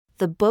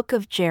The Book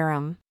of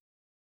Jarom.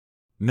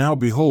 Now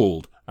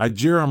behold, I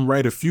Jarom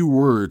write a few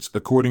words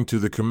according to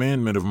the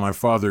commandment of my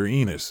father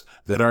Enos,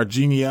 that our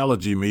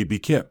genealogy may be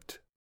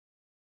kept.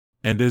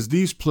 And as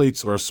these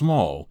plates are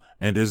small,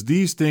 and as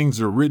these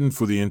things are written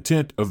for the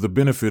intent of the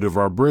benefit of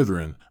our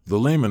brethren, the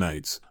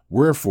Lamanites,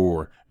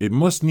 wherefore it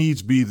must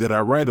needs be that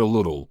I write a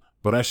little,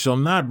 but I shall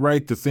not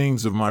write the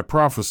things of my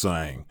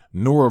prophesying,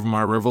 nor of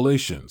my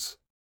revelations.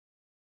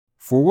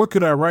 For what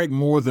could I write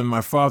more than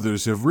my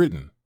fathers have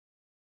written?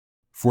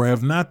 For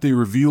have not they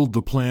revealed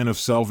the plan of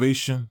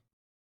salvation?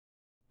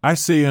 I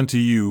say unto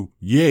you,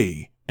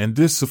 yea, and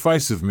this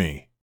sufficeth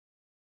me.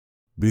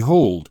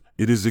 Behold,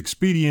 it is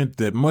expedient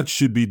that much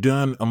should be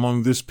done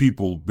among this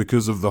people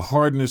because of the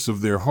hardness of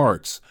their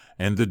hearts,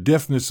 and the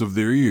deafness of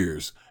their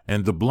ears,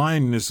 and the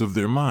blindness of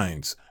their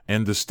minds,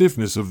 and the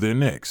stiffness of their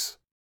necks.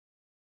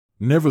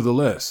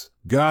 Nevertheless,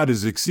 God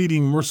is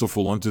exceeding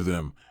merciful unto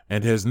them,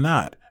 and has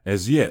not,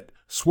 as yet,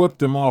 swept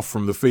them off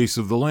from the face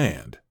of the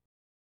land.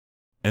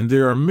 And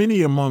there are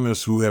many among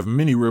us who have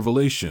many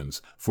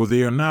revelations, for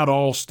they are not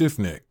all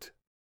stiff-necked.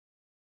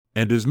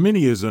 And as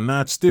many as are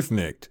not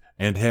stiff-necked,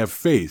 and have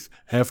faith,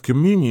 have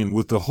communion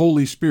with the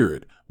Holy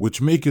Spirit, which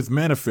maketh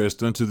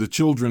manifest unto the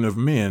children of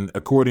men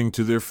according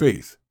to their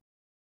faith.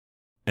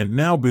 And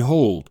now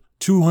behold,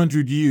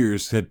 200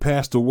 years had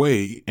passed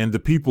away, and the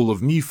people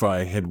of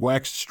Nephi had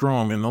waxed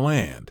strong in the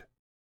land.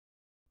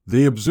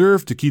 They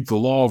observed to keep the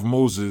law of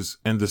Moses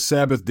and the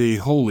Sabbath day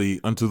holy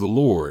unto the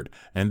Lord,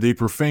 and they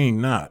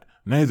profaned not,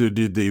 neither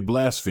did they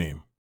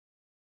blaspheme.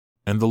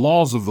 And the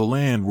laws of the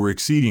land were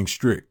exceeding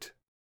strict.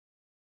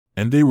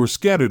 And they were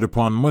scattered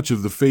upon much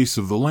of the face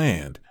of the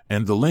land,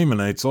 and the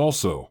Lamanites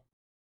also.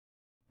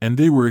 And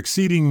they were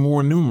exceeding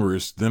more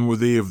numerous than were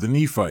they of the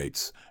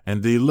Nephites,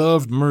 and they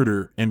loved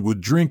murder and would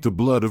drink the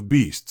blood of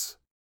beasts.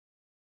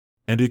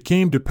 And it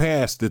came to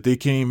pass that they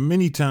came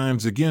many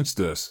times against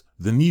us,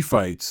 the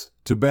Nephites,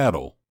 to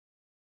battle.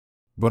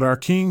 But our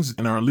kings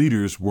and our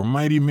leaders were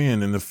mighty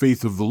men in the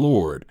faith of the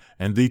Lord,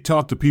 and they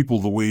taught the people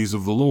the ways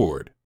of the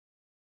Lord.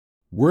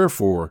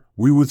 Wherefore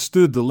we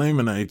withstood the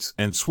Lamanites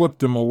and swept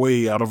them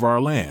away out of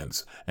our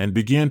lands, and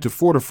began to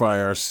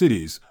fortify our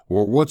cities,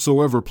 or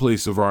whatsoever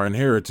place of our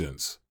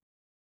inheritance.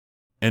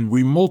 And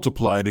we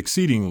multiplied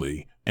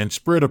exceedingly, and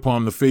spread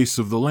upon the face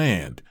of the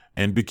land,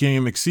 and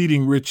became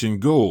exceeding rich in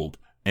gold,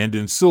 and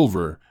in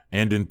silver,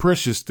 and in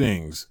precious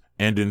things,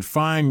 and in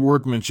fine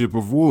workmanship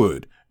of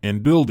wood,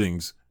 and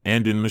buildings,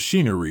 and in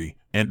machinery,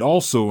 and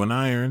also in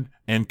iron,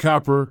 and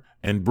copper,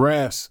 and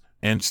brass,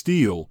 and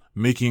steel,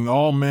 making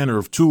all manner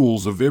of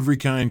tools of every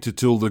kind to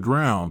till the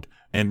ground,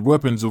 and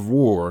weapons of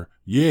war,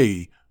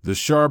 yea, the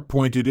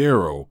sharp-pointed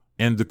arrow,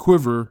 and the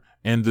quiver,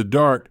 and the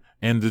dart,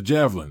 and the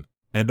javelin,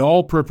 and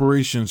all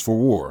preparations for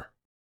war.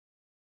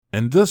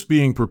 And thus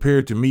being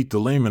prepared to meet the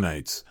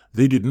Lamanites,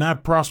 they did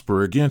not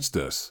prosper against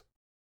us.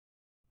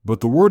 But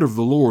the word of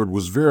the Lord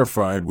was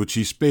verified which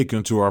he spake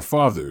unto our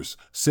fathers,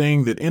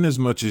 saying that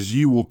inasmuch as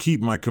ye will keep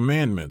my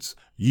commandments,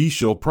 ye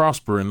shall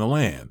prosper in the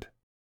land.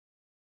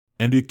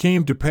 And it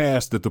came to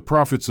pass that the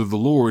prophets of the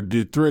Lord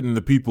did threaten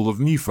the people of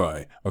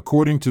Nephi,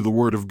 according to the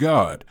word of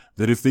God,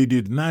 that if they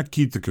did not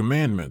keep the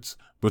commandments,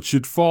 but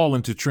should fall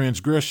into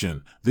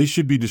transgression, they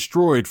should be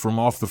destroyed from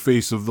off the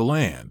face of the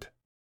land.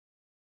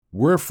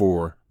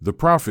 Wherefore, the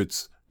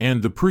prophets,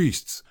 and the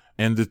priests,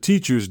 and the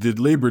teachers did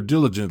labor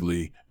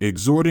diligently,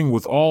 exhorting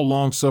with all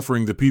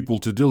longsuffering the people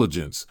to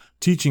diligence,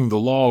 teaching the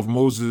law of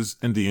Moses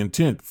and the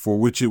intent for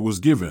which it was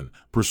given,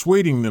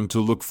 persuading them to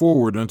look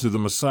forward unto the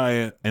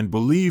Messiah and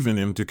believe in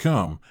him to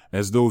come,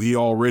 as though he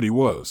already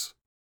was.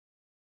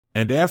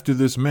 And after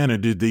this manner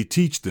did they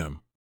teach them.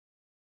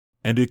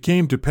 And it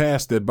came to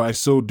pass that by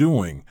so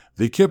doing,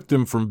 they kept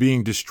them from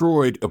being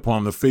destroyed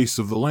upon the face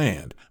of the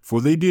land, for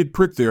they did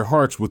prick their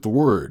hearts with the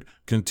word,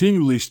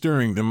 continually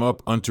stirring them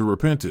up unto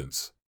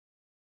repentance.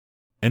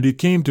 And it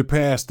came to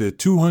pass that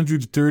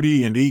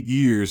 238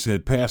 years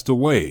had passed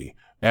away,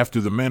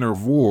 after the manner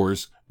of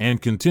wars,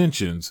 and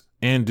contentions,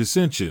 and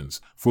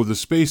dissensions, for the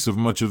space of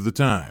much of the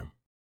time.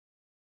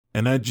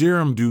 And I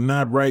Jarom do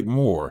not write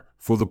more,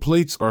 for the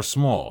plates are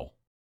small.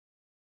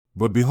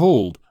 But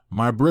behold,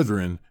 my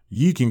brethren,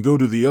 ye can go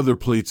to the other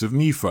plates of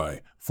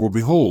Nephi, for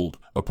behold,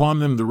 upon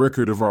them the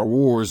record of our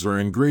wars are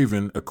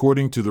engraven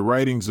according to the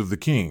writings of the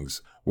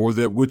kings, or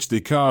that which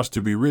they caused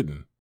to be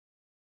written.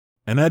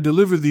 And I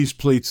deliver these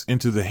plates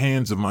into the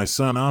hands of my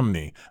son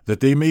Omni,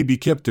 that they may be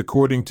kept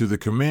according to the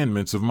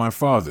commandments of my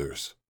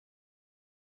fathers.